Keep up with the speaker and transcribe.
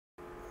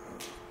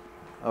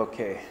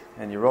Okay,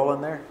 and you roll in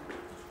there?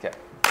 Okay.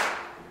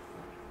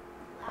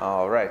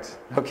 All right.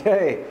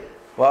 Okay.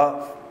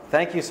 Well,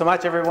 thank you so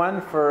much,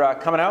 everyone, for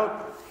coming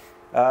out.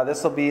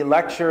 This will be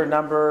lecture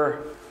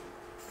number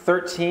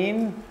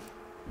 13.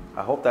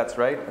 I hope that's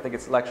right. I think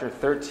it's lecture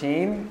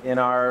 13 in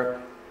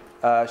our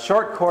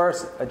short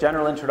course, A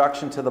General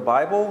Introduction to the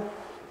Bible.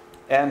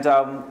 And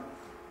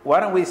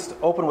why don't we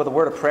open with a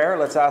word of prayer?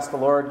 Let's ask the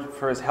Lord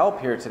for His help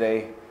here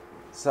today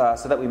so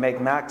that we make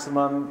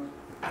maximum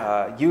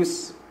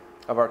use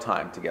of our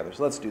time together.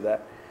 So let's do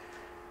that.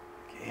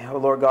 Okay. Oh,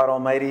 Lord God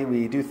Almighty,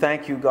 we do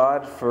thank you,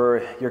 God,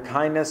 for your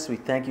kindness. We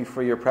thank you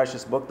for your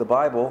precious book, the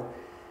Bible.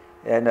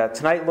 And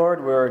tonight,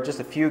 Lord, we're just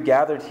a few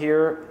gathered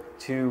here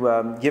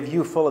to give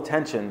you full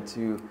attention,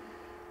 to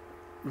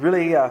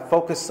really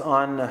focus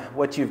on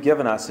what you've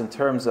given us in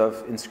terms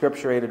of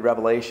inscripturated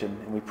revelation.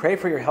 And we pray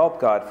for your help,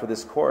 God, for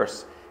this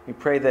course. We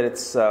pray that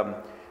it's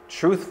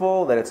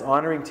truthful, that it's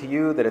honoring to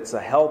you, that it's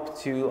a help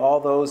to all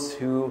those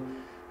who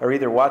are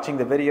either watching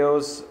the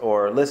videos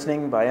or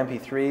listening by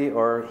MP3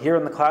 or here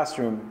in the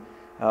classroom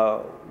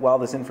while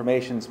this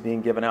information is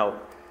being given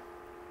out.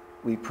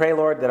 We pray,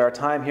 Lord, that our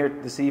time here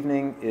this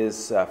evening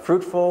is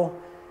fruitful,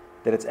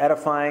 that it's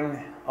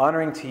edifying,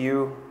 honoring to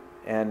you,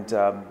 and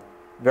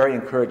very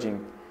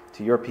encouraging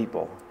to your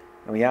people.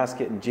 And we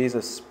ask it in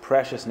Jesus'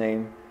 precious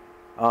name.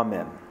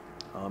 Amen.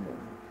 Amen.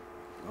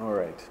 All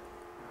right.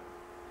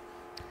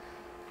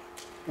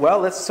 Well,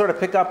 let's sort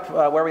of pick up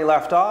where we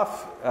left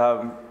off.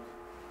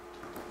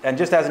 And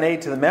just as an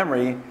aid to the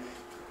memory,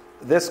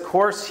 this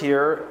course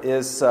here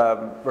is,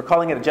 we're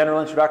calling it A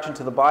General Introduction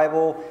to the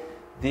Bible.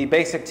 The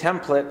basic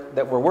template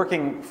that we're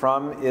working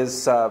from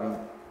is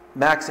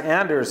Max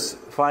Anders'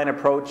 fine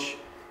approach.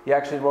 He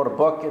actually wrote a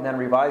book and then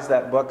revised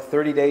that book,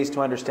 30 Days to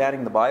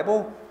Understanding the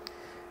Bible.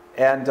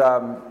 And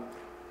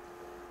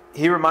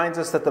he reminds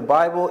us that the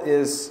Bible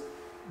is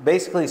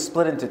basically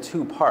split into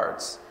two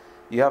parts.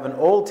 You have an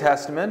Old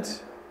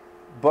Testament,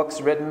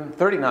 books written,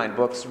 39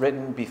 books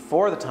written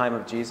before the time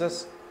of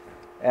Jesus.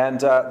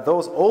 And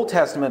those Old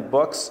Testament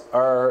books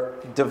are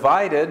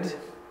divided,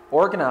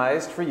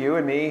 organized for you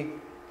and me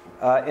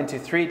into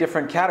three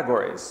different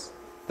categories.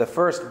 The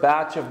first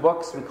batch of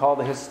books we call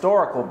the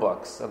historical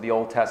books of the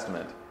Old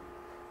Testament.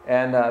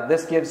 And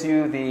this gives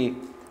you the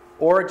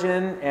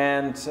origin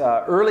and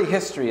early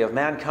history of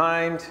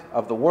mankind,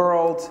 of the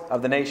world,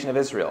 of the nation of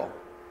Israel.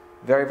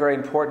 Very, very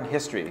important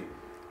history.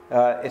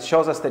 It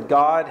shows us that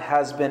God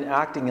has been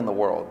acting in the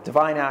world,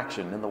 divine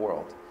action in the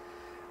world.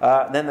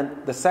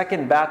 Then the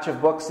second batch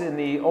of books in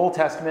the Old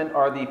Testament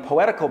are the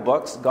poetical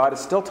books. God is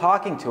still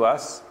talking to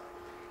us,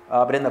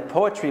 but in the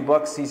poetry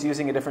books, He's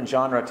using a different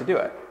genre to do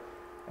it.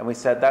 And we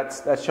said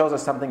that shows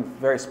us something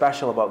very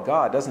special about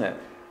God, doesn't it?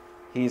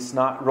 He's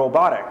not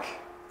robotic.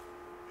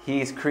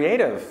 He's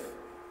creative.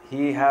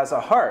 He has a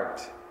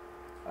heart.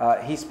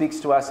 He speaks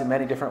to us in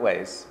many different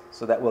ways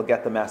so that we'll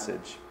get the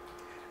message.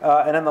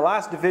 And then the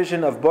last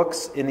division of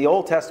books in the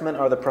Old Testament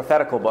are the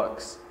prophetical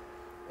books.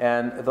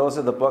 And those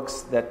are the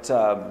books that,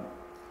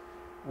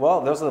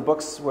 those are the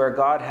books where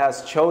God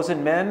has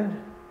chosen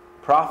men,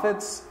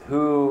 prophets,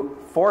 who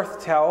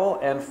forthtell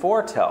and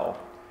foretell.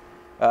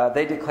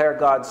 They declare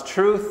God's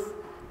truth.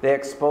 They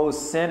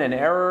expose sin and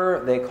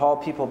error. They call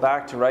people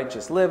back to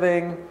righteous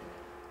living.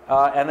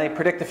 And they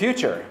predict the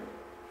future.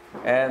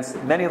 And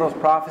many of those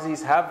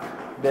prophecies have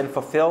been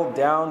fulfilled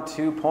down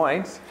to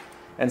point.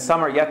 And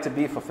some are yet to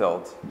be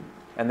fulfilled.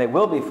 And they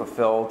will be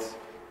fulfilled.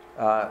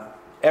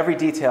 Every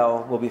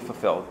detail will be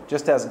fulfilled,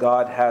 just as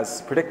God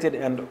has predicted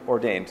and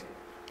ordained.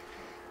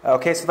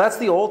 Okay, so that's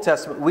the Old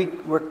Testament. We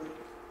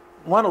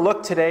want to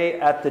look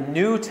today at the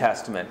New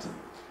Testament.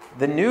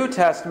 The New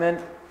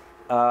Testament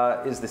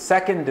is the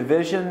second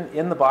division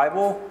in the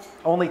Bible.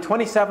 Only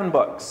 27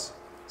 books.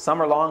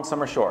 Some are long,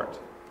 some are short.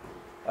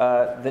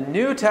 The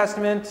New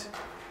Testament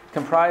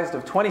comprised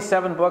of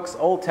 27 books,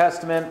 Old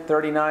Testament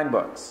 39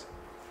 books.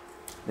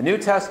 The New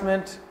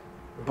Testament,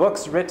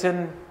 books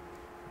written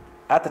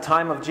at the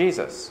time of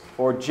Jesus,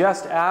 or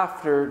just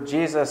after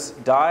Jesus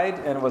died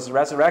and was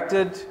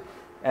resurrected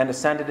and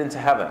ascended into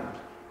heaven.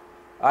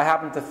 I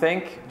happen to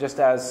think, just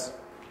as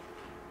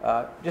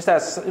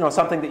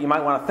something that you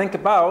might want to think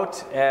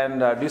about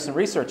and do some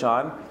research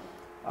on,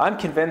 I'm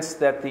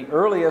convinced that the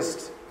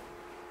earliest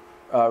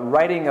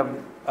writing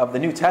of the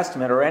New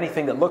Testament, or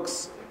anything that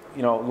looks,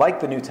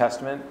 like the New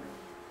Testament,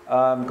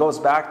 goes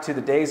back to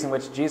the days in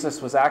which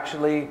Jesus was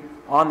actually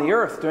on the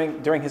earth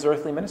during his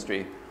earthly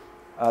ministry.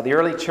 The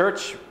early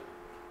church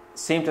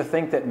seemed to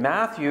think that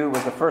Matthew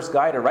was the first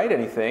guy to write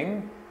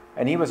anything,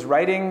 and he was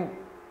writing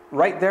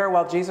right there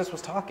while Jesus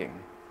was talking.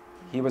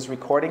 He was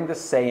recording the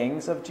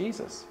sayings of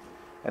Jesus.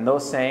 And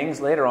those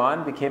sayings later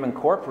on became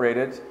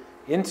incorporated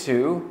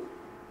into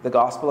the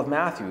Gospel of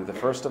Matthew, the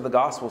first of the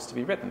Gospels to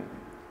be written.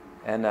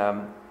 And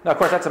now, of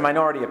course, that's a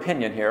minority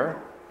opinion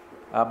here,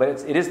 but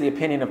it is the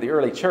opinion of the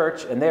early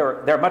church, and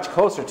they're much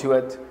closer to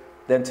it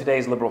than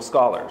today's liberal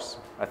scholars.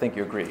 I think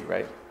you agree,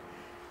 right?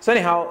 So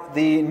anyhow,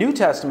 the New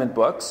Testament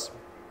books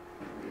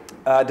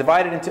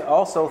divided into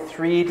also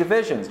three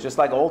divisions, just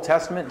like Old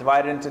Testament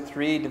divided into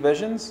three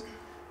divisions.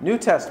 New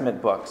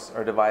Testament books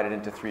are divided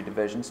into three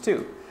divisions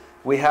too.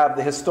 We have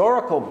the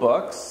historical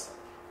books,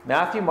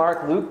 Matthew,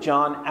 Mark, Luke,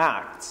 John,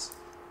 Acts.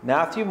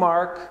 Matthew,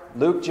 Mark,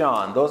 Luke,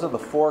 John, those are the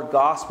four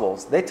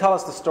Gospels. They tell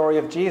us the story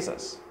of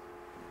Jesus,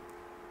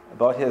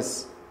 about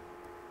his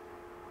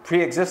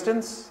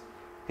pre-existence,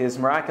 his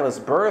miraculous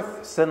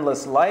birth,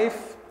 sinless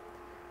life,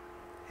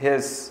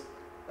 his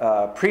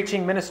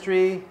preaching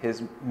ministry,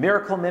 his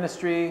miracle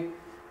ministry,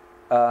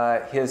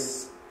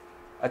 his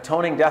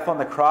atoning death on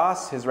the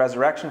cross, his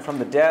resurrection from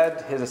the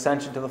dead, his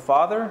ascension to the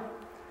Father.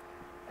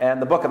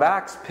 And the book of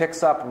Acts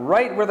picks up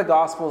right where the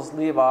Gospels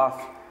leave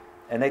off,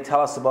 and they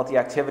tell us about the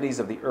activities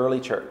of the early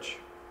church.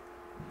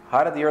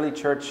 How did the early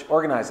church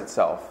organize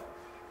itself?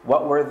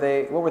 What were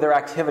their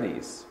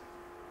activities?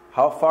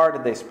 How far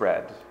did they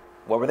spread?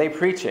 What were they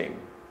preaching?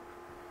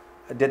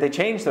 Did they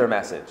change their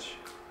message?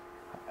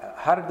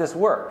 How did this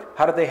work?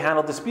 How did they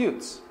handle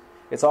disputes?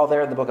 It's all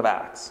there in the book of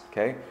Acts.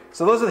 Okay,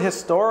 so those are the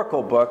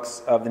historical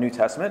books of the New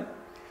Testament.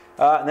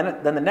 And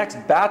then the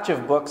next batch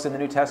of books in the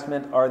New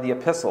Testament are the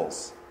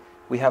epistles.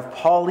 We have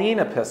Pauline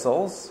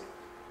epistles.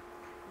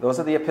 Those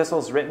are the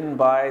epistles written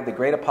by the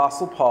great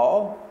apostle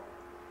Paul.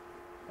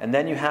 And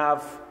then you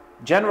have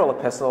general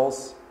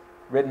epistles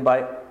written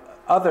by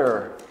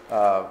other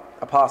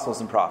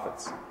apostles and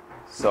prophets.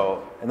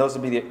 So, and those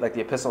would be like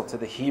the epistle to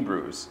the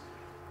Hebrews,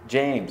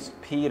 James,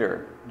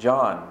 Peter,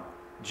 John,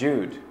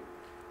 Jude.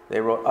 They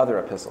wrote other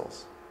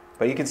epistles.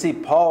 But you can see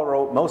Paul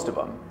wrote most of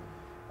them.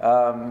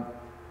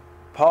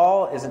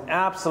 Paul is an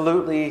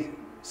absolutely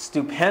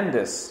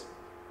stupendous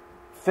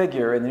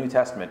figure in the New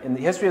Testament. In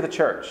the history of the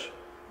church,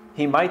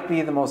 he might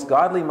be the most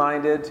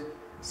godly-minded,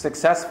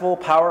 successful,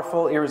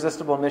 powerful,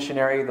 irresistible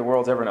missionary the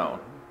world's ever known.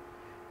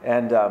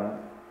 And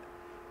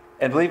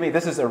believe me,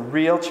 this is a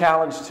real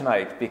challenge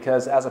tonight,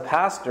 because as a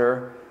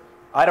pastor,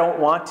 I don't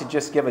want to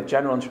just give a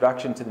general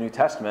introduction to the New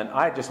Testament.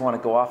 I just want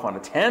to go off on a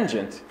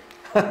tangent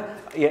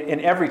in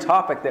every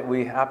topic that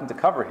we happen to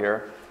cover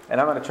here. And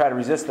I'm going to try to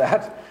resist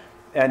that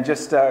and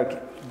just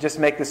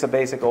make this a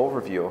basic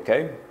overview,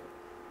 okay?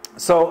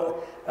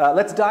 So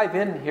let's dive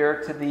in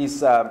here to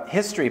these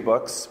history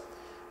books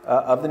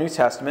of the New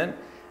Testament.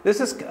 This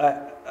is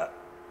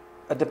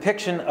a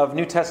depiction of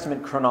New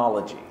Testament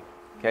chronology.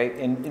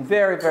 Okay, in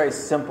very, very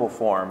simple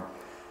form.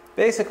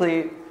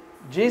 Basically,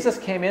 Jesus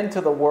came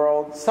into the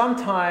world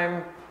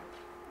sometime,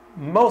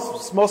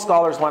 most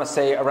scholars want to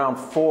say around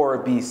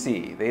 4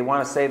 BC. They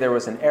want to say there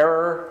was an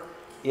error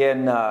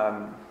in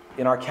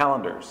our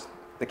calendars.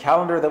 The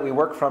calendar that we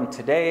work from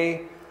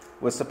today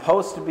was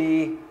supposed to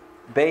be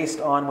based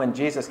on when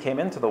Jesus came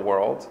into the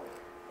world.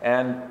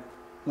 And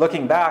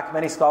looking back,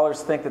 many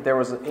scholars think that there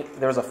was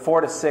a 4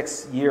 to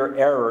 6 year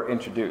error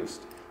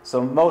introduced. So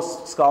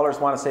most scholars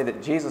want to say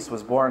that Jesus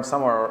was born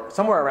somewhere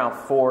around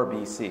 4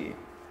 BC.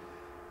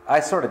 I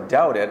sort of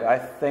doubt it. I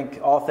think,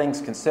 all things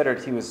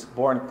considered, he was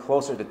born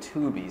closer to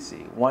 2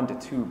 BC, 1 to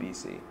 2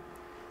 BC.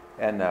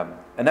 And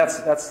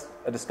that's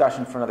a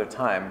discussion for another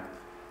time.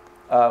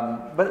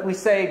 But we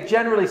say,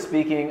 generally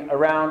speaking,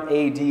 around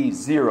AD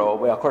 0.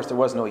 Well, of course, there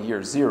was no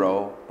year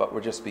 0, but we're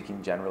just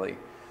speaking generally.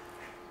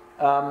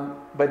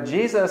 But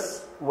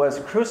Jesus was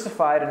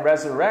crucified and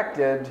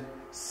resurrected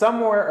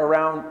somewhere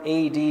around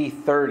AD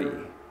 30.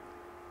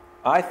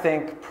 I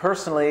think,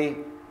 personally,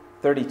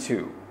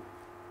 32.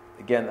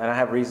 Again, and I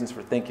have reasons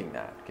for thinking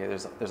that. Okay,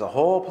 there's a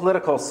whole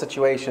political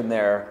situation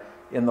there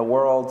in the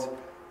world,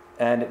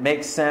 and it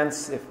makes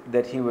sense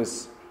that he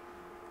was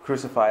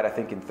crucified, I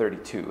think, in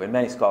 32. And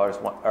many scholars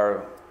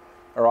are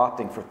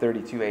opting for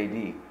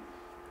 32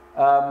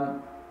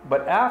 AD.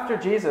 But after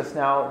Jesus,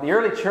 now, the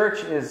early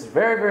church is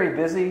very, very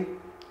busy,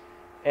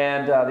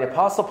 and the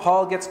Apostle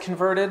Paul gets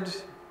converted,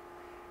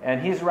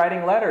 and he's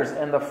writing letters.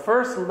 And the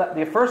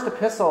first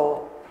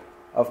epistle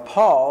of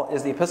Paul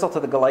is the epistle to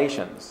the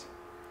Galatians.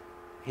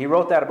 He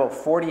wrote that about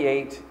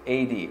 48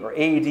 AD, or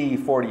AD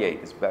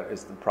 48 is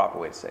the proper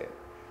way to say it.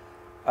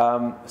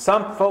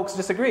 Some folks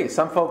disagree.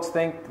 Some folks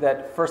think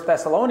that 1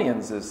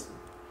 Thessalonians is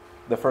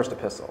the first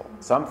epistle.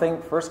 Some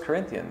think 1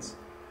 Corinthians.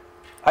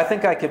 I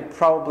think I could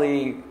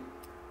probably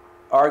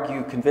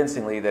argue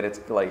convincingly that it's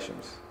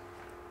Galatians.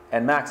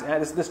 And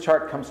this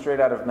chart comes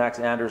straight out of Max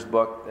Ander's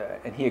book,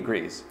 and he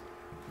agrees.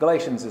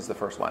 Galatians is the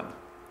first one.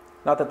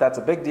 Not that that's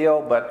a big deal,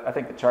 but I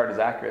think the chart is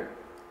accurate.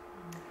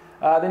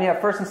 Then you have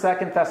 1st and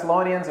 2nd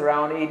Thessalonians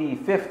around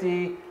AD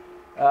 50.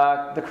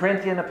 The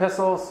Corinthian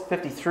epistles,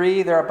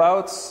 53,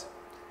 thereabouts.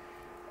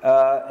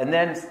 And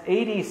then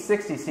AD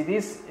 60. See,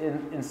 these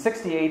in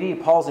 60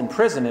 AD, Paul's in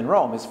prison in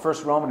Rome, his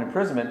first Roman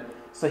imprisonment.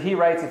 So he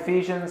writes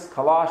Ephesians,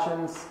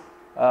 Colossians,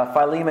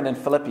 Philemon, and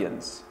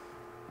Philippians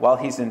while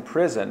he's in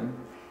prison.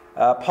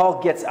 Paul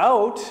gets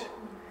out,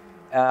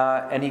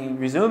 and he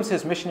resumes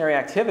his missionary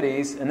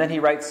activities, and then he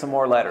writes some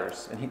more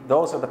letters. And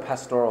those are the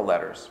pastoral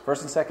letters,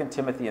 1st and 2nd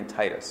Timothy and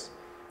Titus.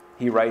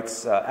 He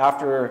writes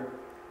after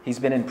he's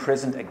been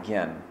imprisoned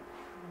again.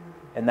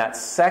 And that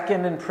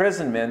second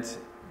imprisonment,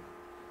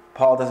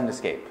 Paul doesn't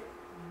escape.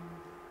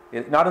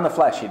 Not in the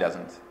flesh, he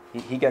doesn't.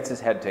 He gets his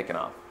head taken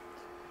off.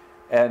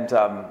 And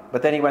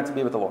but then he went to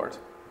be with the Lord.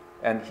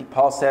 And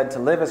Paul said, to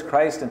live is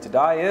Christ and to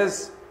die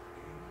is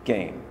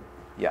gain.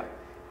 Yeah.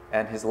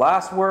 And his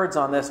last words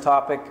on this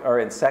topic are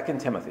in 2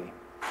 Timothy.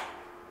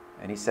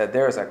 And he said,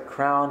 there is a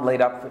crown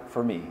laid up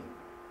for me.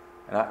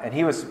 And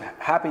he was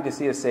happy to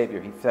see his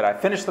Savior. He said, I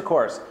finished the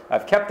course.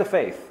 I've kept the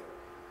faith.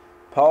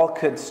 Paul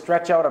could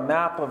stretch out a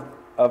map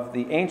of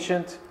the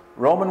ancient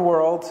Roman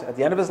world at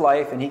the end of his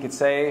life, and he could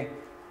say,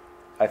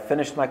 I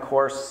finished my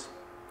course.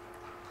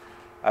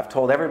 I've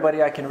told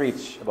everybody I can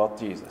reach about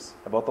Jesus,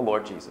 about the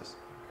Lord Jesus.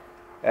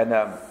 And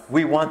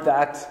we want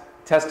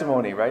that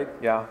testimony, right?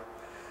 Yeah.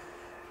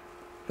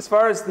 As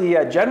far as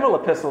the general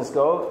epistles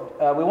go,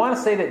 we want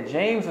to say that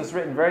James was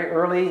written very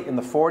early in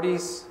the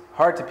 40s.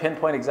 Hard to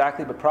pinpoint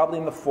exactly, but probably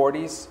in the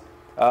 40s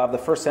of the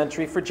first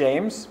century for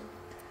James.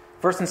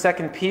 1st and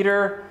 2nd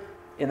Peter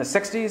in the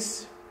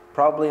 60s,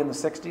 probably in the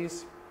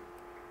 60s.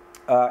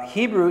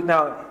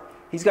 Now,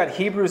 he's got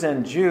Hebrews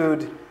and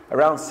Jude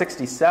around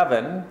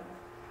 67.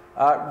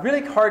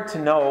 Really hard to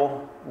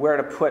know where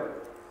to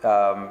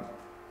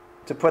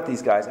put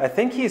these guys. I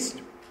think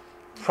he's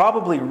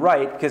probably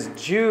right, because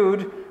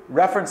Jude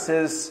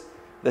references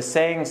the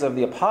sayings of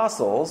the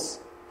apostles,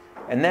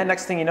 and then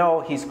next thing you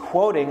know, he's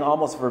quoting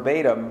almost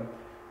verbatim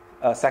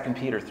 2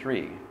 Peter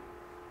 3.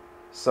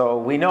 So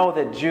we know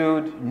that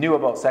Jude knew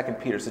about 2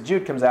 Peter. So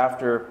Jude comes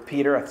after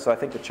Peter, so I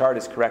think the chart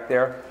is correct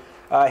there.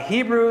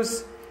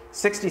 Hebrews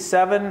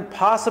 67,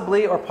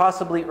 possibly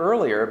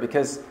earlier,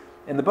 because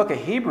in the book of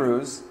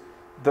Hebrews,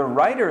 the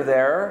writer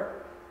there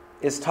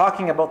is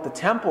talking about the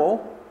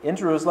temple in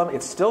Jerusalem.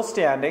 It's still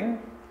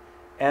standing,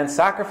 and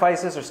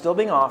sacrifices are still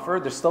being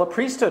offered. There's still a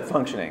priesthood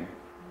functioning.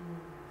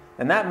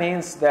 And that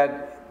means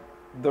that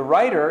the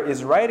writer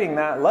is writing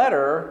that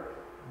letter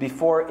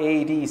before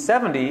AD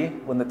 70,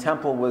 when the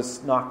temple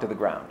was knocked to the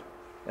ground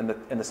and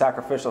the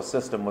sacrificial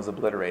system was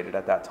obliterated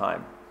at that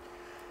time.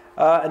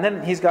 And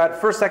then he's got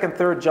 1st, 2nd,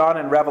 3rd John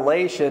and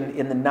Revelation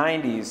in the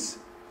 90s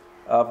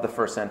of the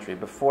 1st century,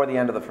 before the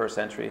end of the 1st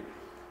century.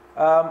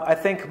 I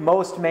think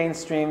most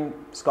mainstream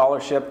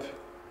scholarship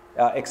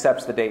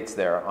accepts the dates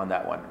there on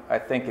that one. I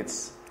think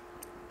it's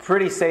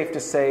pretty safe to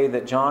say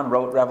that John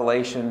wrote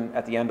Revelation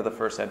at the end of the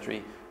 1st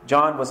century.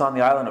 John was on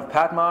the island of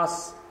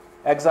Patmos,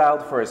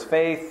 exiled for his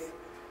faith,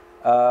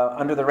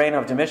 under the reign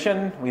of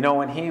Domitian. We know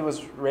when he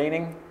was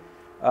reigning.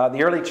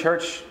 The early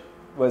church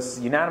was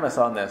unanimous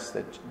on this,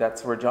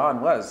 that's where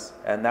John was,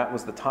 and that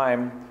was the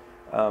time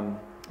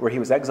where he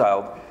was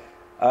exiled.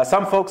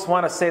 Some folks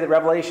want to say that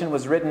Revelation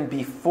was written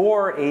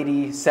before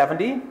AD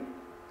 70,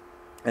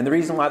 and the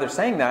reason why they're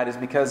saying that is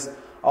because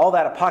all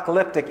that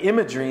apocalyptic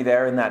imagery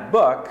there in that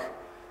book,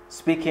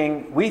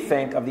 speaking, we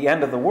think, of the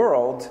end of the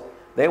world,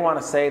 they want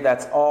to say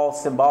that's all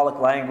symbolic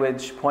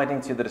language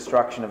pointing to the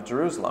destruction of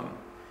Jerusalem.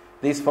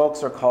 These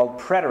folks are called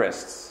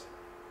preterists,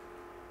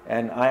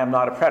 and I am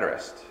not a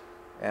preterist.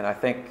 And I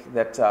think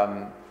that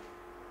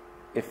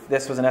if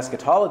this was an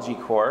eschatology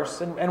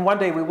course, and one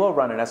day we will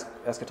run an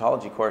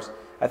eschatology course,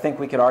 I think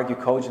we could argue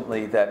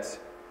cogently that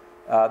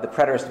the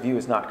preterist view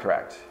is not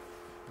correct.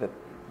 That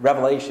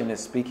Revelation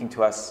is speaking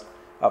to us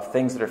of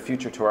things that are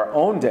future to our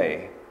own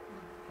day.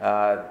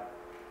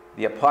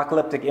 The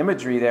apocalyptic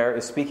imagery there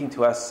is speaking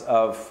to us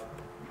of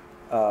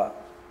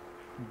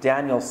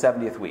Daniel's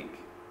 70th week.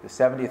 The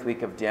 70th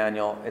week of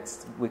Daniel,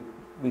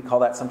 we call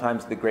that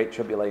sometimes the Great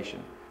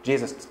Tribulation.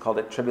 Jesus called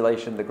it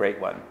Tribulation, the Great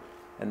One.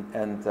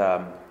 And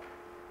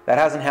that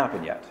hasn't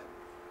happened yet.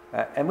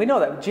 And we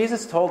know that.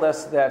 Jesus told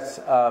us that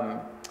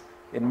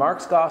in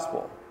Mark's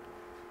Gospel,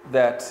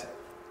 that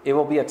it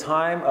will be a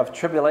time of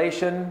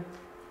tribulation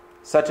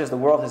such as the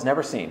world has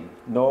never seen,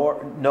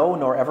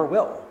 nor ever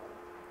will.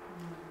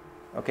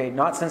 Okay,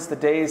 not since the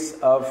days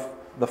of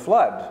the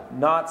flood,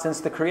 not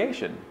since the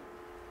creation.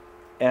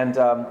 And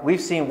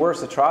we've seen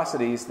worse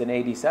atrocities than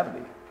AD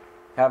 70,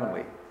 haven't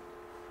we?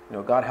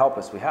 God help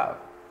us, we have.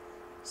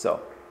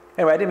 So,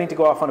 anyway, I didn't mean to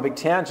go off on a big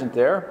tangent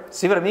there.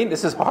 See what I mean?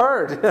 This is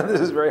hard.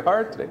 This is very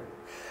hard today.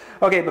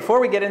 Okay,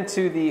 before we get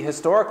into the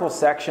historical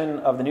section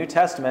of the New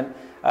Testament,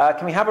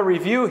 can we have a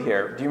review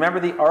here? Do you remember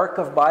the arc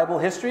of Bible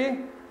history?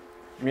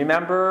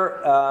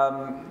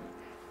 Remember,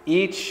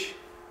 each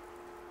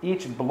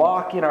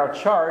block in our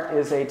chart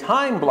is a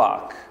time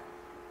block.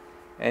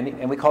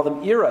 And we call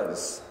them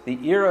eras, the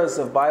eras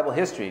of Bible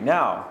history.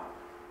 Now,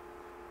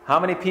 how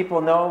many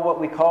people know what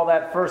we call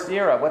that first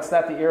era? What's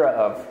that the era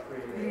of?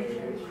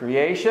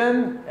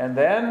 Creation. And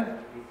then?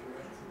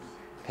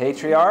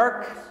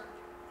 Patriarch.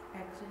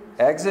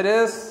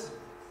 Exodus.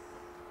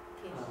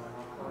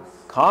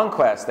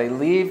 Conquest. They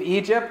leave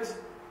Egypt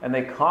and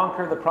they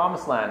conquer the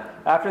Promised Land.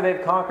 After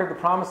they've conquered the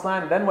Promised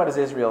Land, then what does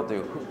Israel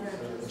do?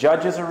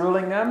 Judges are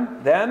ruling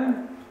them.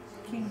 Then?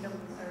 Kingdom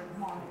or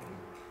monarchy.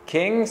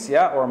 Kings,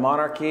 or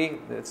monarchy.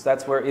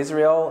 That's where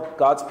Israel,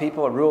 God's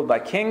people, are ruled by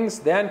kings.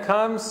 Then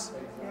comes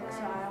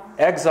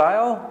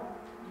exile.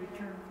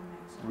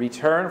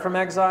 Return from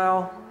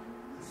exile.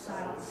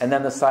 And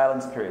then the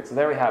silence period. So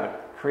there we have it.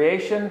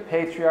 Creation,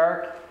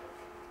 patriarch,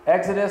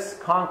 Exodus,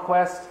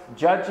 conquest,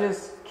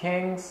 judges,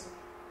 kings,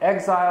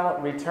 exile,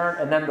 return,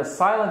 and then the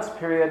silence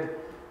period,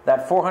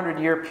 that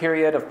 400-year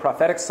period of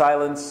prophetic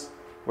silence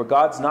where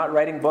God's not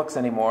writing books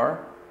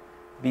anymore,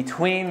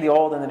 between the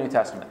Old and the New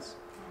Testaments.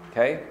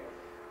 Okay?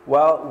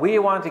 Well, we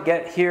want to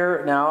get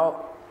here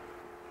now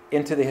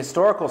into the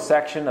historical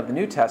section of the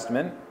New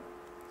Testament,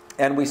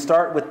 and we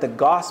start with the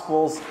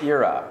Gospels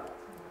era.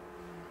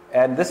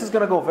 And this is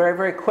going to go very,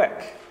 very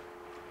quick.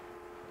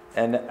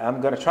 And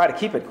I'm going to try to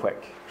keep it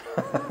quick.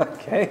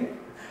 Okay?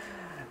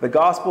 The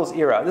Gospels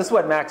era. This is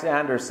what Max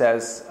Anders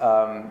says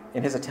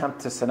in his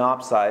attempt to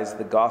synopsize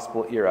the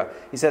Gospel era.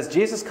 He says,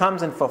 Jesus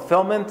comes in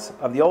fulfillment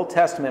of the Old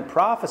Testament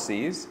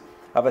prophecies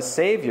of a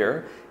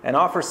Savior and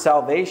offers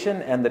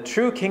salvation and the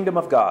true kingdom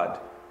of God.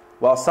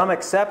 While some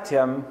accept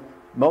him,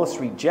 most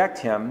reject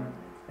him,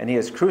 and he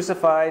is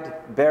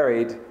crucified,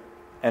 buried,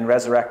 and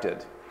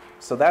resurrected.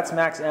 So that's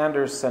Max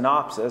Anders'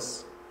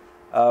 synopsis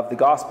of the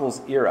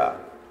Gospels era.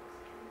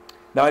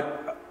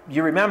 Now,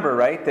 you remember,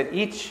 right, that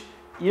each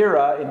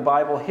era in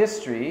Bible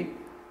history,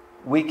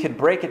 we could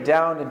break it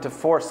down into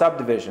 4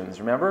 subdivisions,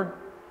 remember?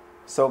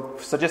 So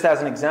just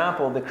as an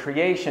example, the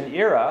creation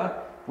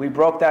era, we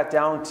broke that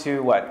down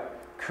to what?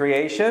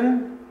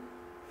 Creation,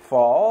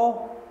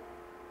 fall,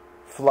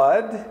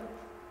 flood,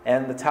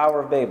 and the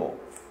Tower of Babel.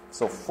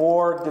 So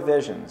 4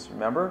 divisions,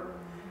 remember?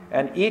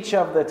 And each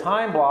of the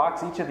time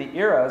blocks, each of the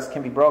eras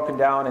can be broken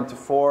down into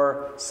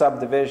 4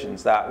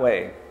 subdivisions that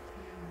way.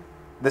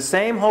 The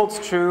same holds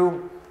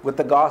true with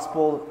the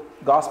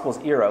Gospels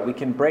era. We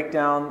can break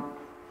down,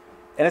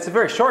 and it's a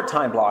very short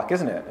time block,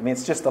 isn't it? I mean,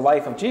 it's just the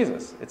life of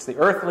Jesus. It's the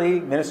earthly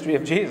ministry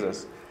of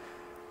Jesus.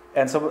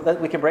 And so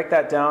we can break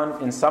that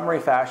down in summary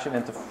fashion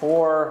into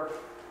 4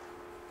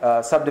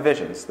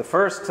 subdivisions. The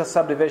first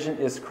subdivision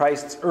is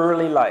Christ's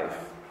early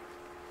life.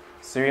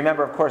 So you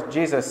remember, of course,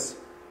 Jesus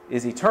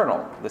is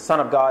eternal. The Son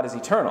of God is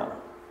eternal.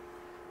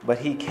 But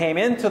he came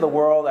into the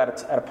world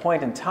at a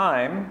point in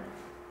time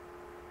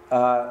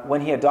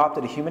when he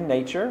adopted a human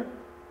nature.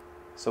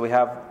 So we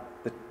have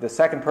the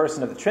second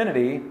person of the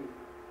Trinity,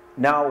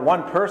 now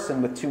one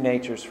person with 2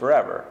 natures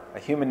forever, a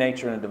human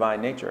nature and a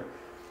divine nature.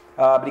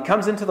 But he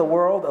comes into the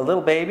world a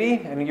little baby,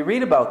 and you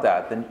read about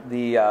that,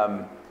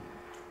 the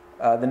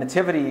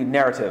nativity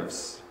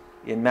narratives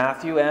in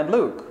Matthew and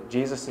Luke.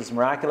 Jesus is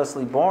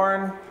miraculously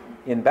born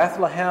in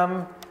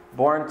Bethlehem,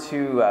 born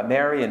to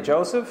Mary and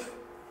Joseph.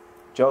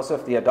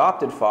 Joseph, the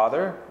adopted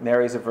father,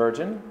 Mary's a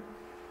virgin.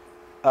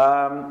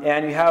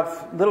 And you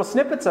have little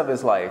snippets of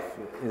his life.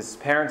 His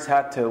parents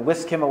had to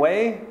whisk him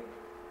away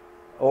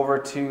over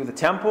to the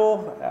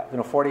temple,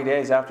 40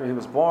 days after he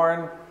was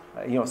born.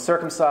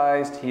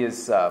 Circumcised. He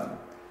is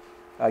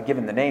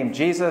given the name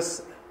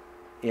Jesus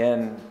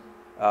in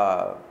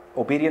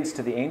obedience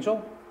to the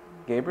angel,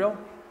 Gabriel.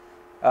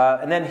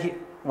 And then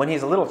when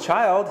he's a little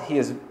child,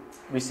 he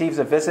receives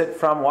a visit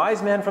from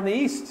wise men from the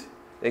east.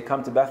 They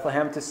come to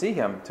Bethlehem to see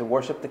him, to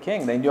worship the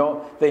king. They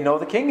know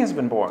the king has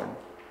been born.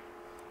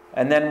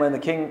 And then when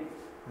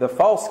the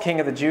false king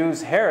of the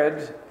Jews,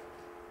 Herod,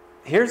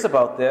 hears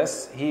about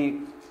this,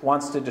 he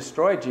wants to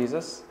destroy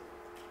Jesus.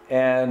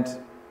 And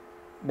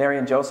Mary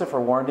and Joseph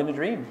are warned in a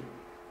dream.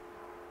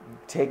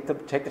 Take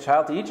the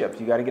child to Egypt.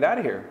 You got to get out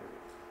of here.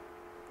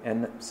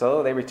 And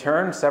so they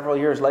return several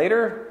years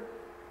later,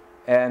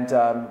 and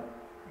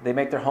they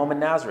make their home in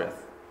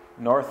Nazareth,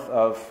 north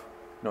of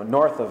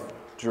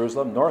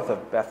Jerusalem, north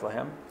of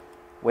Bethlehem,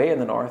 way in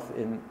the north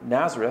in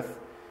Nazareth,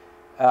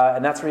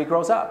 and that's where he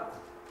grows up.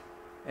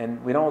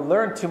 And we don't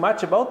learn too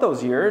much about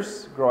those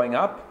years growing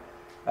up.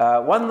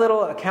 One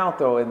little account,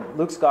 though, in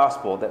Luke's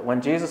Gospel, that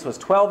when Jesus was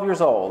 12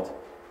 years old,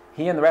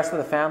 he and the rest of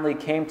the family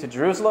came to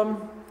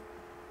Jerusalem,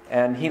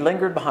 and he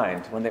lingered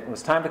behind. When it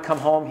was time to come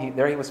home,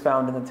 he was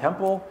found in the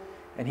temple,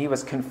 and he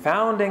was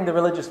confounding the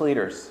religious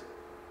leaders.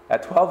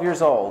 At 12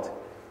 years old,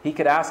 he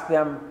could ask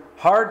them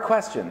hard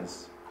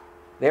questions.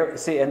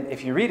 And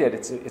if you read it,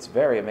 it's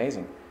very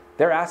amazing.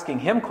 They're asking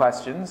him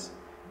questions,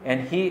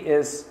 and he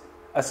is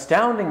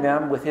astounding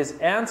them with his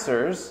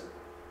answers.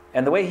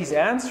 And the way he's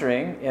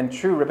answering in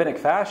true rabbinic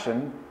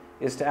fashion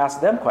is to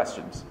ask them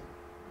questions.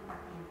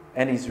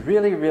 And he's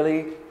really,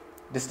 really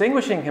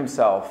distinguishing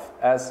himself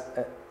as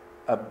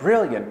a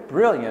brilliant,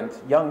 brilliant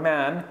young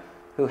man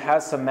who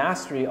has some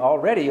mastery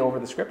already over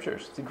the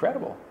Scriptures. It's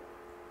incredible.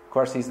 Of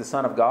course, he's the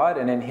Son of God,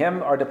 and in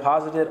him are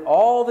deposited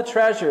all the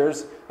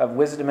treasures of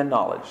wisdom and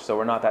knowledge. So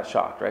we're not that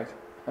shocked, right?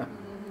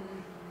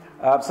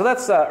 So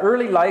that's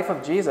early life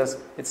of Jesus.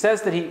 It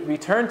says that he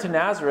returned to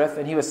Nazareth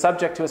and he was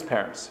subject to his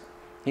parents.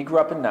 He grew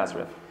up in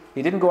Nazareth.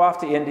 He didn't go off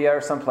to India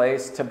or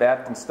someplace,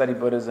 Tibet, and study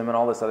Buddhism and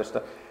all this other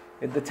stuff.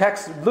 The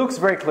text, Luke's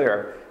very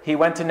clear. He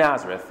went to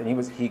Nazareth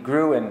and he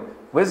grew in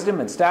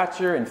wisdom and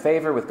stature and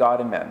favor with God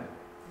and men.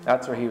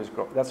 That's where he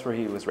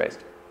was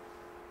raised.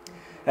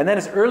 And then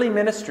his early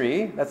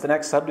ministry, that's the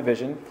next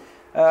subdivision.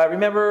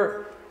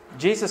 Remember,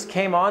 Jesus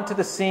came onto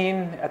the scene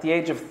at the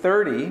age of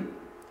 30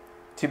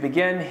 to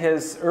begin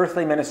his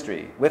earthly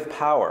ministry with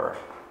power.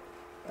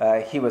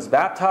 He was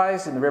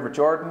baptized in the River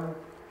Jordan.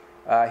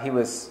 He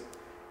was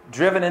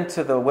driven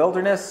into the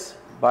wilderness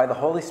by the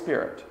Holy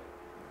Spirit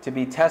to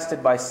be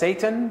tested by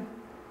Satan,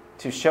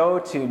 to show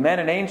to men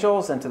and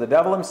angels and to the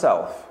devil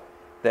himself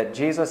that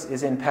Jesus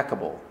is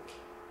impeccable.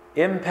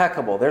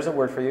 Impeccable, there's a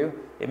word for you.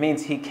 It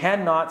means he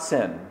cannot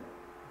sin.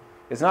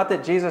 It's not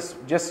that Jesus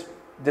just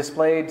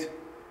displayed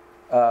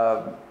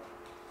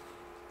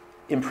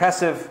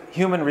impressive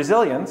human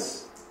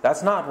resilience.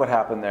 That's not what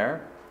happened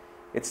there.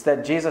 It's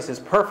that Jesus is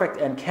perfect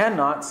and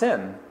cannot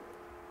sin.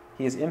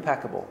 He is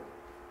impeccable.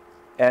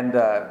 And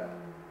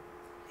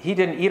he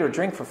didn't eat or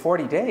drink for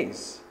 40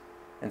 days.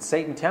 And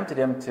Satan tempted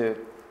him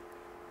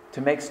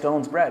to make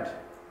stones bread.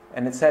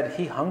 And it said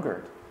he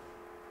hungered.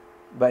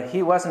 But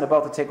he wasn't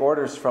about to take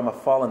orders from a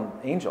fallen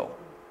angel.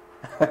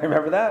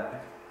 Remember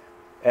that?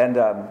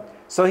 And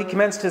so he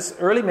commenced his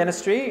early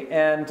ministry,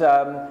 and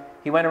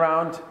he went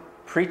around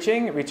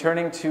preaching,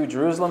 returning to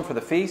Jerusalem for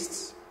the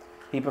feasts.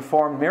 He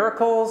performed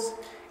miracles.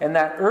 In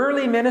that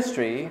early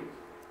ministry,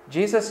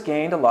 Jesus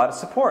gained a lot of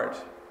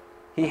support.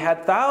 He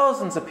had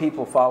thousands of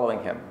people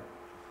following him.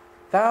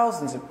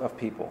 Thousands of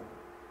people.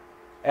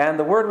 And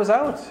the word was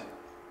out.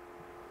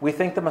 We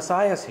think the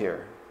Messiah is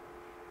here.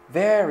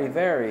 Very,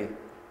 very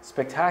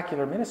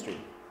spectacular ministry.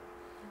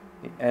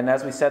 And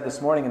as we said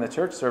this morning in the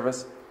church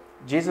service,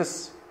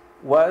 Jesus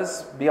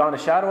was, beyond a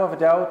shadow of a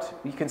doubt,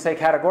 you can say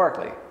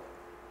categorically,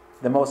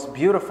 the most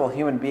beautiful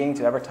human being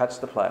to ever touch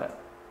the planet.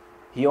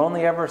 He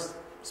only ever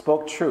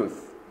spoke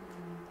truth.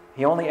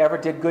 He only ever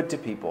did good to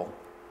people.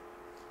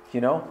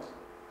 You know?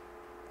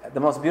 The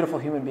most beautiful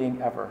human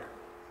being ever.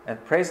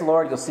 And praise the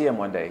Lord, you'll see him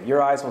one day.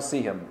 Your eyes will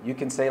see him. You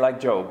can say like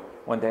Job,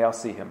 one day I'll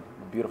see him.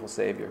 A beautiful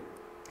Savior.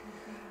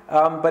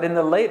 But in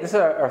this is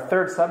our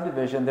third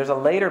subdivision, there's a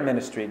later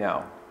ministry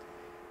now.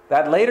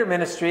 That later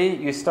ministry,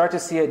 you start to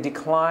see a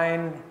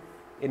decline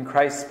in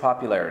Christ's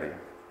popularity.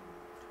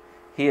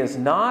 He is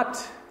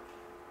not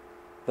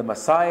the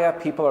Messiah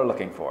people are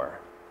looking for.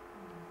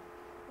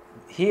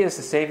 He is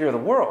the Savior of the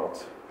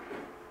world.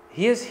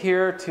 He is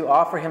here to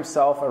offer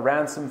himself a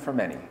ransom for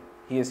many.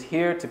 He is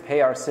here to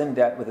pay our sin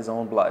debt with his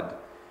own blood.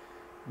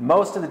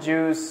 Most of the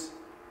Jews,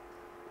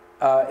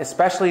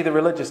 especially the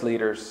religious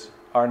leaders,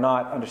 are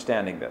not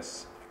understanding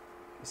this.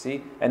 You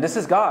see? And this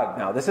is God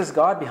now. This is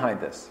God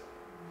behind this.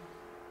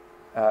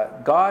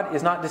 God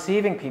is not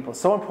deceiving people.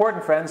 So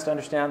important, friends, to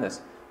understand this.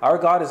 Our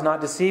God is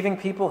not deceiving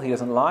people. He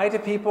doesn't lie to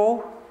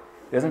people.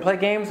 He doesn't play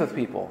games with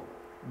people.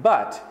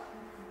 But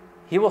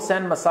he will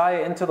send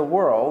Messiah into the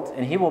world,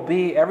 and he will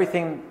be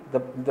everything the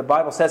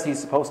Bible says he's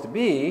supposed to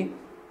be.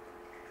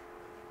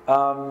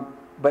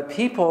 But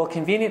people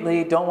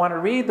conveniently don't want to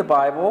read the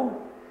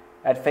Bible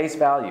at face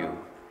value.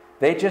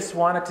 They just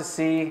wanted to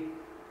see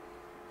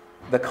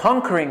the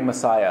conquering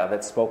Messiah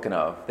that's spoken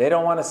of. They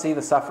don't want to see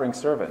the suffering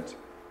servant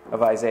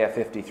of Isaiah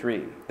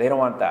 53. They don't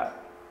want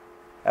that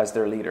as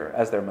their leader,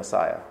 as their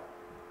Messiah.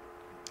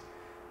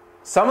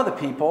 Some of the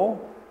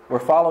people were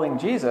following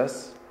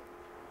Jesus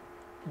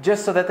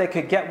just so that they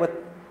could get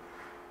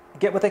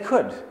what they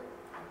could.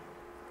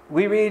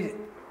 We read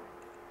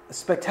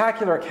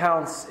spectacular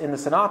accounts in the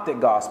Synoptic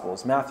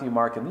Gospels, Matthew,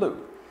 Mark, and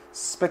Luke.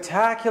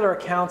 Spectacular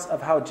accounts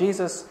of how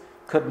Jesus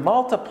could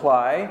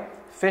multiply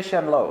fish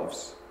and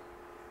loaves.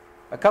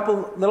 A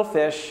couple little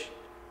fish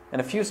and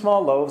a few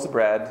small loaves of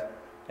bread,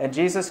 and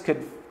Jesus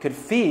could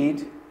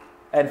feed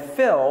and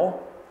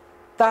fill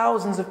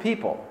thousands of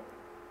people.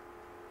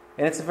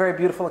 And it's a very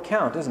beautiful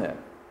account, isn't it?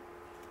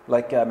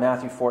 Like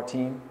Matthew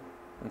 14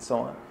 and so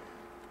on.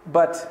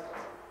 But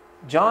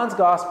John's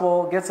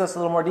Gospel gets us a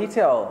little more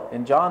detail.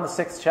 In John, the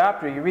 6th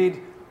chapter, you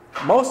read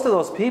most of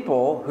those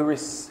people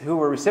who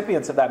were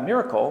recipients of that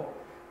miracle,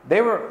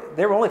 they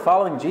were only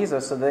following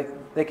Jesus so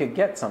they could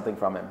get something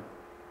from him.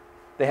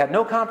 They had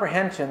no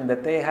comprehension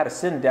that they had a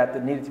sin debt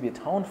that needed to be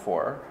atoned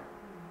for.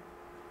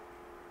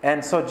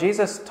 And so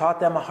Jesus taught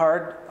them a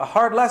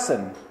hard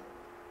lesson.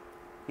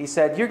 He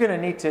said, you're going to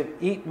need to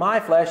eat my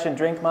flesh and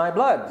drink my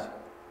blood,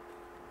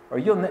 or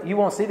you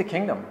won't see the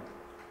kingdom.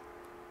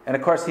 And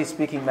of course, he's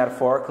speaking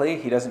metaphorically.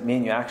 He doesn't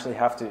mean you actually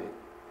have to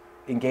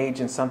engage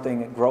in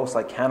something gross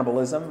like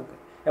cannibalism.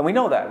 And we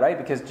know that, right?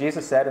 Because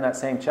Jesus said in that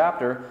same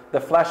chapter,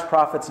 the flesh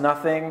profits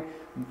nothing.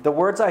 The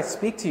words I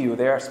speak to you,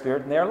 they are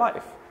spirit and they are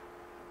life.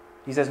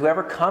 He says,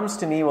 whoever comes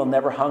to me will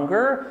never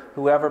hunger.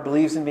 Whoever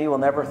believes in me will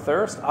never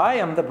thirst. I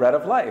am the bread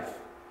of life.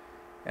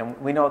 And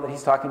we know that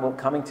he's talking about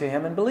coming to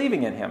him and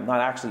believing in him,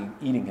 not actually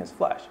eating his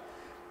flesh.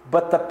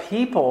 But the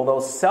people,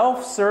 those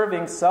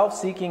self-serving,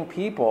 self-seeking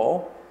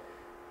people,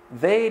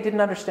 they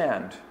didn't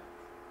understand.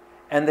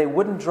 And they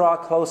wouldn't draw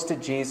close to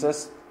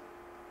Jesus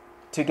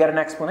to get an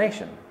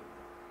explanation.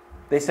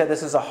 They said,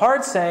 this is a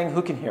hard saying,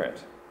 who can hear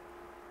it?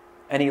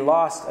 And he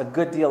lost a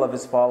good deal of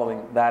his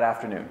following that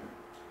afternoon.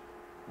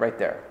 Right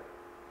there.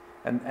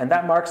 And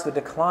that marks the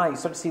decline. You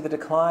start to see the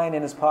decline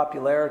in his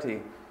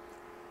popularity.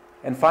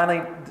 And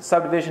finally,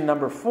 subdivision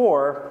number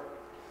 4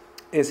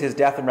 is his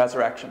death and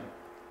resurrection.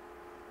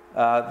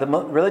 The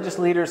religious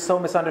leaders so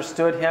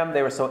misunderstood him,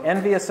 they were so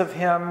envious of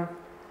him,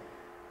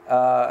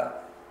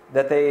 that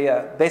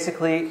they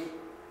basically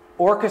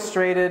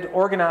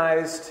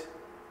organized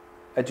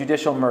a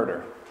judicial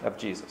murder of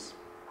Jesus.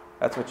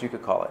 That's what you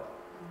could call it.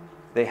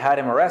 They had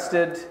him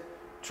arrested,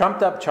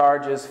 trumped up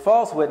charges,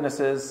 false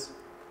witnesses,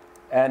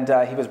 and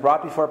he was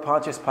brought before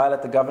Pontius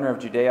Pilate, the governor of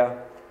Judea,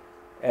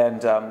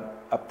 and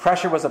a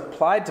pressure was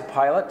applied to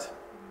Pilate.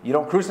 You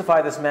don't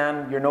crucify this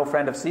man, you're no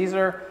friend of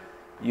Caesar.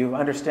 You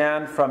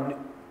understand from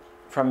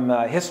from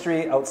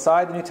history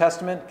outside the New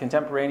Testament,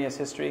 contemporaneous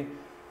history,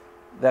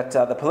 that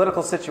the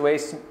political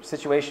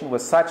situation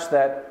was such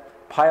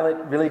that Pilate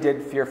really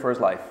did fear for his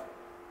life.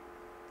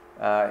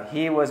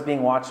 He was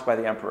being watched by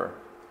the emperor.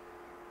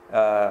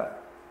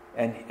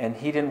 And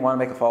he didn't want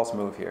to make a false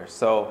move here.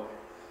 So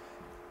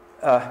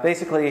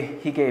basically,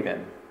 he gave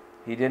in.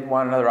 He didn't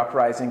want another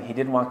uprising. He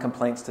didn't want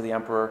complaints to the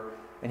emperor.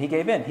 And he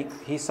gave in.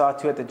 He saw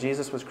to it that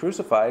Jesus was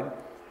crucified.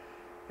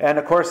 And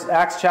of course,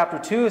 Acts chapter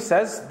 2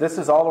 says this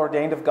is all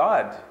ordained of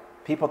God.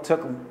 People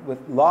took, with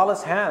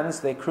lawless hands,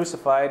 they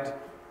crucified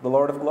the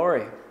Lord of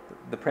glory,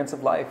 the Prince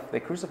of Life. They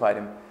crucified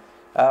him.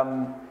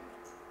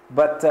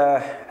 But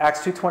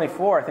Acts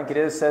 2:24, I think it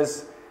is,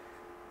 says,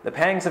 the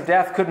pangs of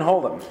death couldn't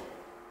hold him.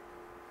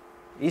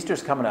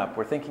 Easter's coming up.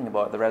 We're thinking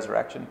about the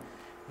resurrection.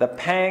 The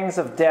pangs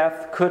of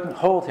death couldn't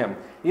hold him.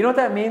 You know what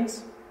that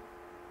means?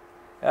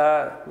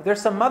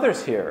 There's some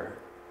mothers here.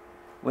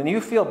 When you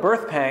feel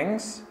birth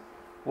pangs,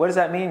 what does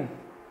that mean?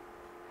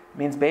 It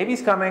means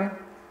baby's coming.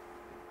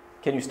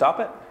 Can you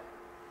stop it?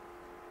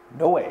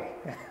 No way.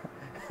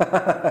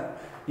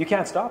 You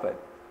can't stop it.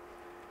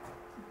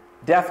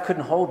 Death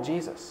couldn't hold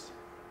Jesus.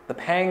 The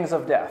pangs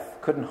of death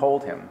couldn't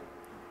hold him.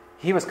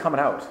 He was coming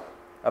out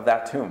of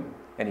that tomb,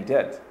 and he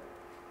did.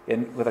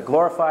 With a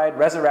glorified,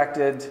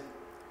 resurrected,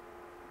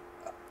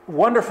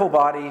 wonderful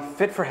body,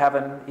 fit for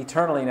heaven,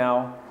 eternally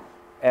now,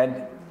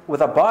 and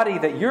with a body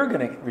that you're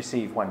going to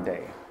receive one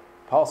day.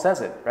 Paul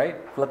says it, right?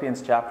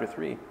 Philippians chapter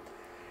 3.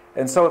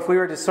 And so if we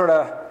were to sort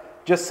of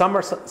just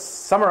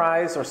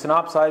summarize or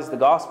synopsize the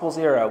Gospels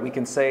era, we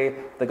can say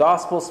the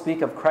Gospels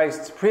speak of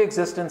Christ's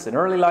pre-existence in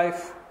early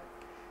life,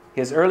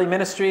 his early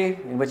ministry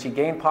in which he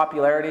gained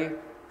popularity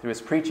through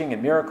his preaching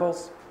and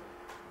miracles,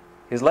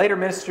 his later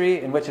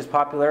ministry in which his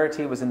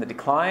popularity was in the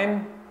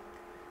decline,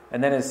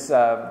 and then his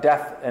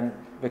death and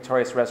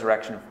victorious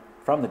resurrection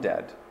from the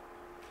dead.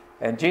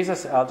 And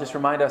Jesus, I'll just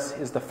remind us,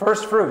 is the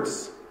first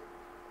fruits.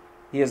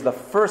 He is the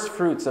first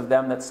fruits of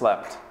them that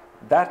slept.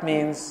 That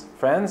means,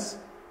 friends,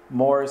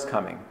 more is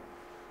coming.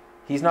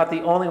 He's not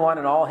the only one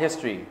in all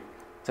history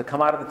to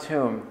come out of the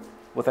tomb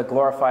with a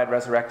glorified,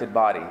 resurrected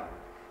body.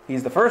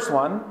 He's the first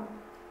one.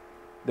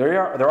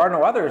 There are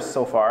no others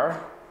so far,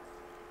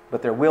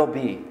 but there will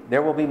be.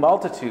 There will be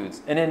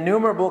multitudes, an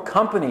innumerable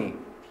company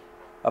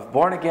of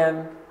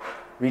born-again,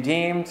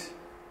 redeemed,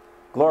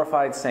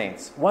 glorified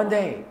saints. One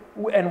day,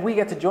 and we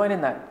get to join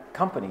in that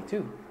company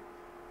too.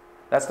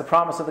 That's the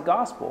promise of the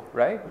gospel,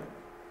 right?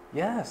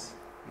 Yes,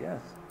 yes.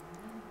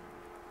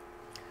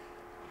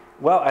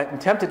 Well, I'm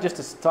tempted just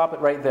to stop it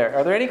right there.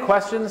 Are there any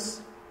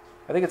questions?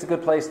 I think it's a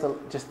good place to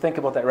just think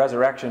about that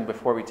resurrection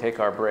before we take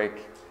our break.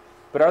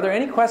 But are there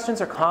any questions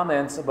or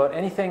comments about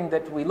anything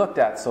that we looked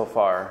at so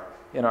far?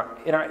 In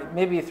our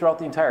maybe throughout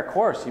the entire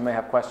course, you may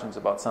have questions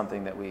about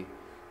something that we...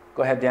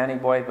 Go ahead, Danny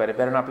boy, but it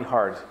better not be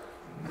hard.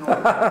 No,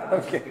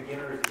 okay.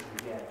 Beginners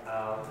can get.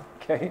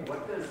 Okay.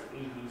 What does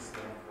AD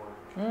stand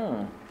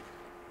for?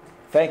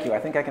 Thank you. I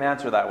think I can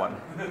answer that one.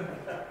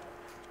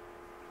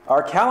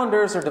 Our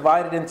calendars are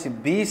divided into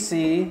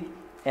BC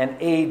and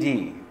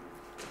AD.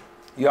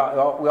 We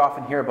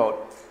often hear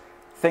about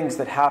things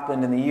that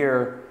happened in the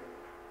year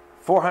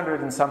 400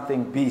 and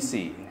something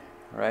BC,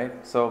 right?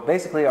 So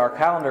basically our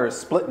calendar is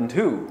split in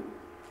two,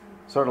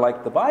 sort of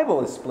like the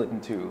Bible is split in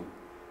two.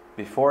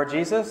 Before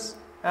Jesus,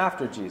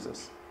 after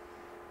Jesus.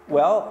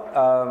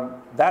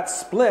 Well, that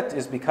split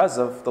is because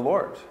of the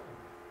Lord.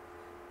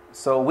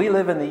 So we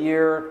live in the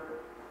year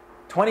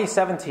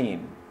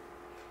 2017,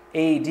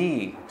 AD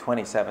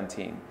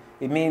 2017.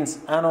 It means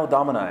Anno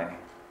Domini,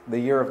 the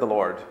year of the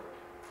Lord.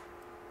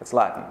 That's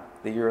Latin,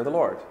 the year of the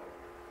Lord.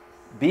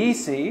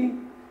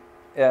 BC,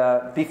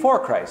 before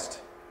Christ.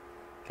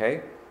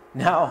 Okay?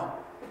 Now,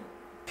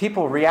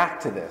 people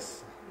react to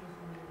this.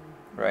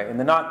 Right? In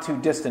the not too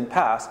distant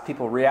past,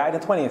 people react,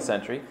 in the 20th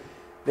century,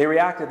 they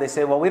reacted, they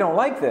say, well, we don't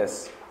like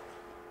this.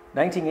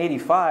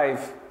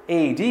 1985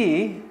 AD,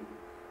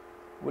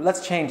 well,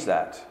 let's change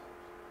that.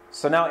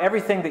 So now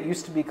everything that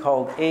used to be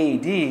called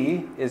AD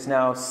is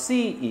now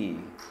CE,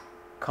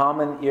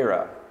 Common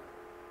Era.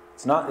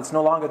 It's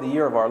no longer the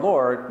year of our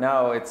Lord,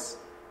 now it's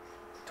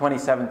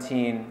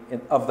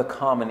 2017 of the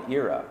Common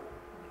Era.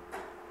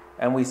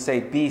 And we say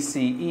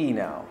BCE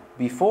now,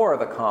 before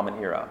the Common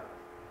Era.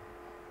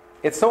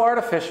 It's so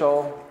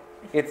artificial,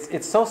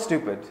 it's so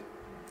stupid.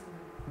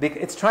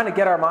 It's trying to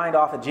get our mind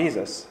off of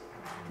Jesus.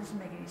 It doesn't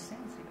make any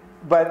sense.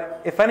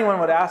 But if anyone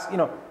would ask,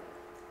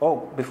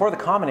 before the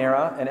Common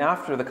Era and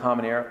after the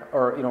Common Era,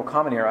 or,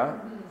 Common Era,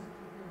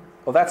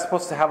 well, that's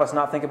supposed to have us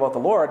not think about the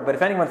Lord. But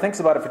if anyone thinks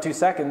about it for 2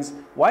 seconds,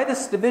 why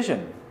this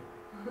division?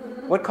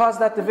 What caused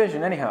that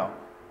division anyhow?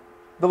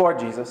 The Lord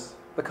Jesus,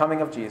 the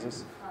coming of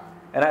Jesus.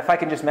 And if I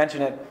can just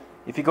mention it,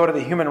 if you go to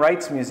the Human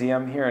Rights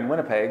Museum here in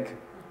Winnipeg,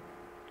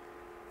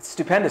 it's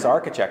stupendous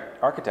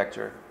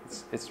architecture.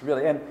 It's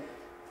really...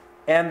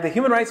 And the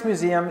Human Rights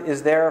Museum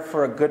is there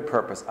for a good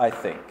purpose, I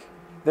think.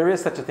 There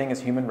is such a thing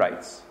as human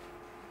rights.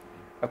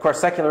 Of course,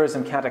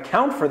 secularism can't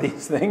account for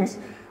these things.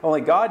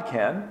 Only God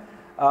can.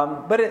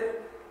 But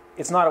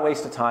it's not a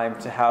waste of time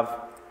to have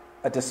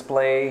a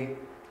display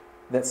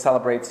that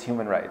celebrates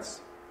human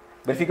rights.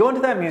 But if you go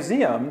into that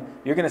museum,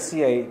 you're going to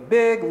see a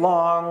big,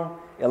 long,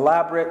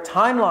 elaborate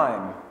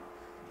timeline.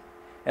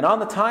 And on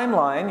the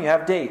timeline, you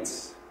have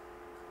dates.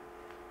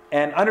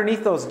 And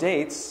underneath those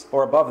dates,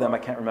 or above them, I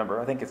can't remember,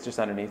 I think it's just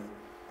underneath,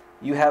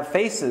 you have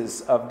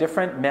faces of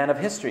different men of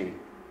history,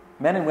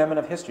 men and women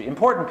of history,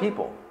 important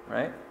people,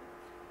 right?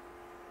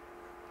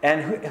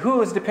 And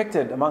who is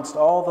depicted amongst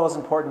all those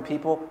important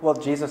people? Well,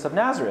 Jesus of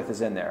Nazareth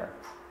is in there.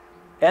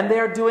 And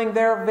they're doing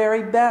their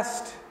very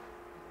best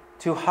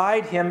to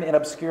hide him in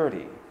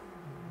obscurity.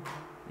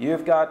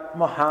 You've got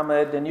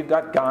Muhammad, and you've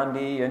got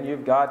Gandhi, and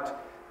you've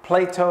got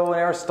Plato and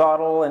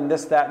Aristotle, and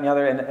this, that, and the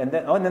other, and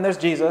then there's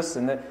Jesus,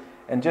 and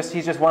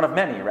he's just one of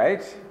many,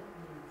 right?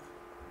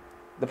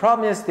 The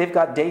problem is they've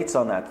got dates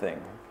on that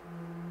thing.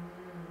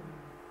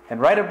 And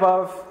right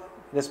above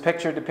this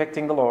picture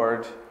depicting the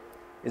Lord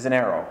is an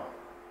arrow.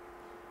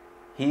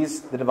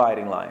 He's the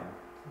dividing line,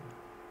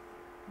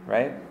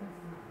 right?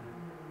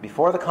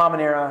 Before the Common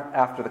Era,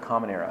 after the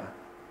Common Era.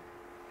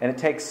 And it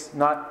takes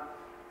not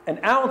an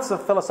ounce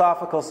of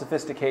philosophical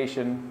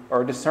sophistication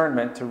or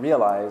discernment to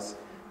realize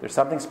there's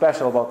something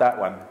special about that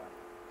one.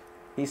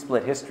 He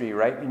split history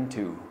right in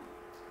two.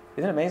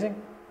 Isn't it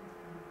amazing?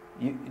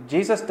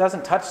 Jesus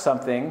doesn't touch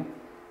something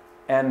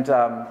and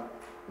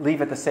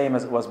leave it the same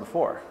as it was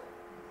before.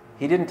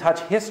 He didn't touch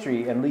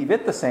history and leave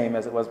it the same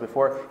as it was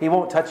before. He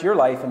won't touch your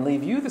life and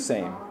leave you the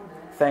same.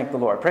 Thank the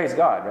Lord. Praise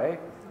God, right?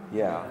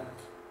 Yeah.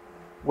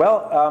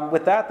 Well,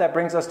 with that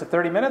brings us to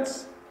 30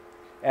 minutes.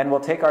 And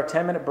we'll take our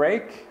 10-minute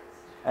break.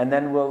 And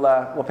then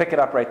we'll pick it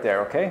up right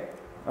there, okay?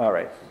 All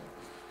right.